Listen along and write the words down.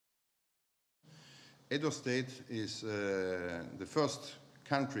Edo State is the first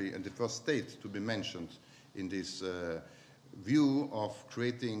country and the first state to be mentioned in this view of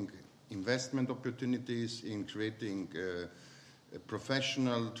creating investment opportunities, in creating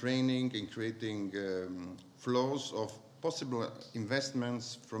professional training, in creating flows of possible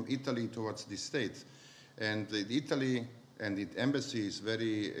investments from Italy towards this state. And Italy and its embassy is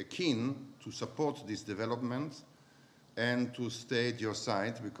very keen to support this development and to stay at your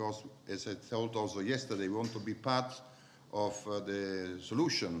side because, as I told also yesterday, we want to be part of the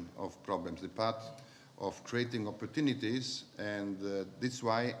solution of problems, the part of creating opportunities, and that's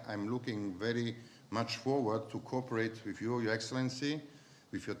why I'm looking very much forward to cooperate with you, Your Excellency,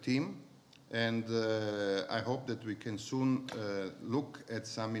 with your team, and I hope that we can soon look at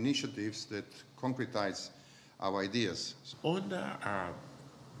some initiatives that concretize our ideas. Under our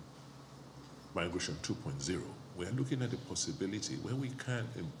Migration 2.0, we are looking at the possibility where we can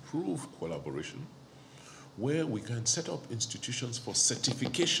improve collaboration, where we can set up institutions for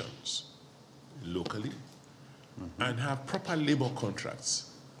certifications locally, and have proper labor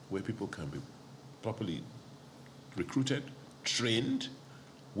contracts where people can be properly recruited, trained,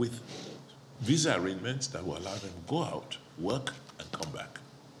 with visa arrangements that will allow them to go out, work, and come back,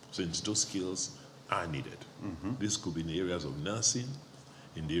 since those skills are needed. This could be in the areas of nursing,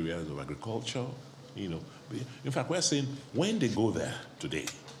 in the areas of agriculture, you know. In fact, we're saying when they go there today,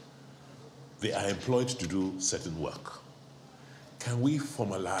 they are employed to do certain work. Can we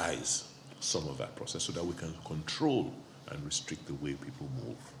formalize some of that process so that we can control and restrict the way people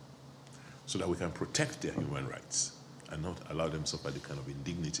move, so that we can protect their human rights and not allow them to suffer the kind of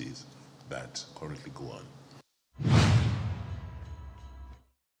indignities that currently go on?